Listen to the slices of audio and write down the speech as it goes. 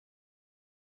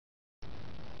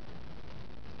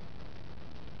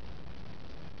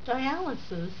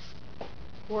Dialysis,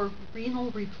 or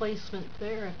renal replacement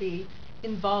therapy,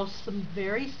 involves some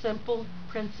very simple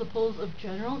principles of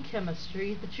general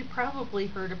chemistry that you probably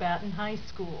heard about in high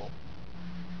school.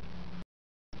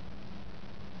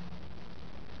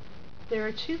 There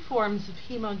are two forms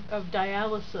of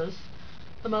dialysis.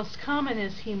 The most common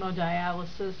is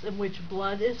hemodialysis, in which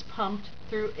blood is pumped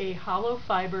through a hollow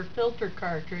fiber filter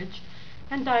cartridge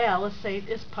and dialysate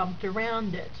is pumped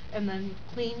around it, and then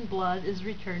clean blood is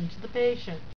returned to the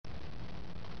patient.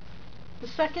 The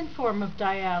second form of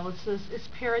dialysis is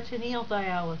peritoneal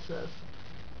dialysis.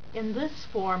 In this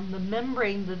form, the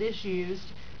membrane that is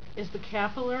used is the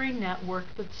capillary network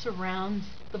that surrounds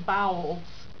the bowels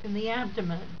in the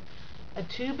abdomen. A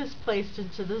tube is placed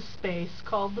into this space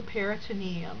called the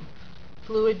peritoneum.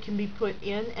 Fluid can be put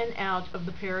in and out of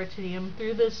the peritoneum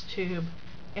through this tube,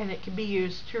 and it can be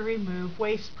used to remove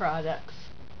waste products.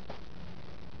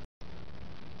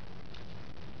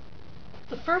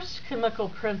 The first chemical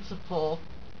principle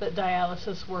that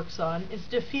dialysis works on is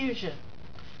diffusion.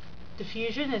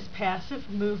 Diffusion is passive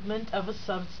movement of a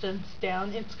substance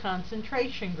down its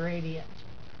concentration gradient.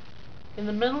 In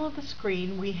the middle of the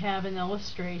screen, we have an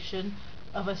illustration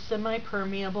of a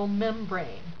semi-permeable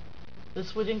membrane.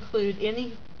 This would include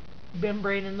any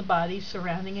membrane in the body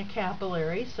surrounding a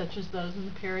capillary, such as those in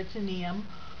the peritoneum,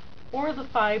 or the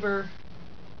fiber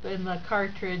in the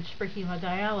cartridge for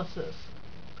hemodialysis.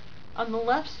 On the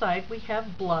left side, we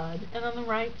have blood, and on the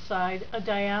right side, a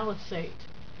dialysate.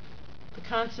 The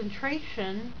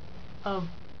concentration of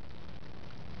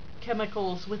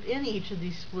chemicals within each of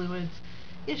these fluids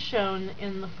is shown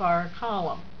in the far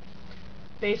column.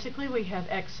 Basically, we have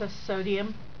excess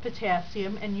sodium,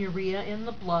 potassium, and urea in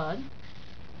the blood,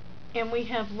 and we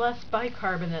have less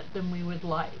bicarbonate than we would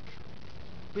like.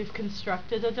 We've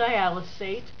constructed a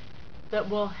dialysate that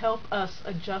will help us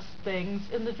adjust things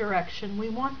in the direction we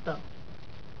want them.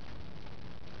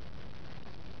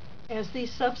 As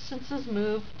these substances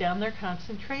move down their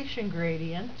concentration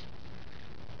gradient,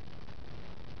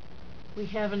 we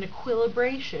have an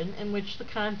equilibration in which the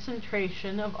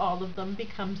concentration of all of them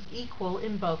becomes equal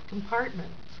in both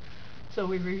compartments. So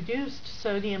we reduced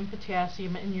sodium,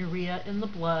 potassium, and urea in the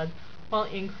blood while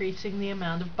increasing the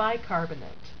amount of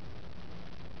bicarbonate.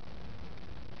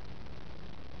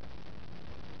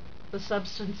 The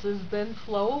substances then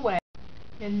flow away,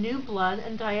 and new blood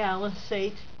and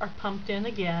dialysate are pumped in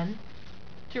again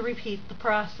to repeat the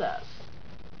process.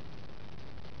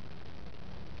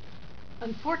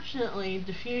 Unfortunately,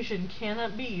 diffusion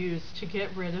cannot be used to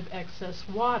get rid of excess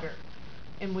water,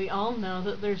 and we all know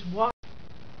that there's water.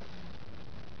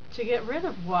 To get rid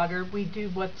of water, we do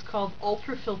what's called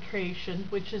ultrafiltration,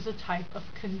 which is a type of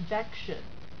convection.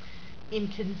 In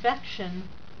convection,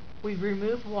 we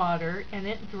remove water and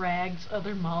it drags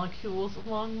other molecules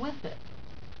along with it.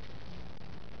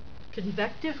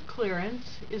 Convective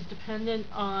clearance is dependent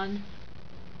on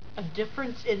a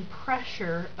difference in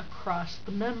pressure across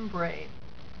the membrane.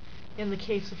 In the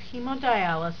case of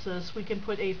hemodialysis, we can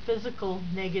put a physical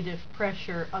negative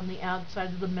pressure on the outside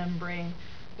of the membrane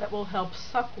that will help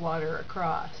suck water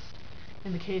across.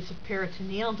 In the case of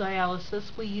peritoneal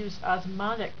dialysis, we use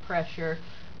osmotic pressure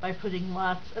by putting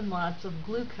lots and lots of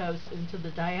glucose into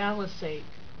the dialysate,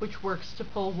 which works to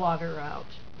pull water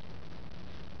out.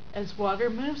 As water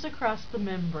moves across the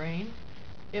membrane,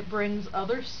 it brings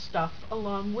other stuff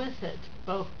along with it,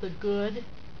 both the good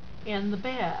and the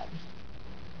bad,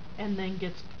 and then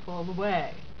gets pulled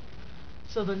away.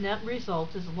 So the net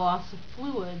result is loss of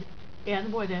fluid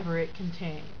and whatever it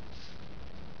contains.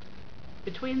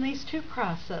 Between these two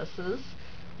processes,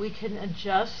 we can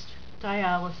adjust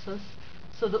dialysis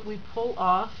so that we pull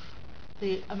off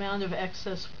the amount of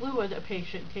excess fluid a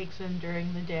patient takes in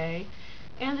during the day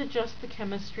and adjust the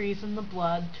chemistries in the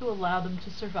blood to allow them to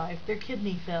survive their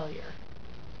kidney failure.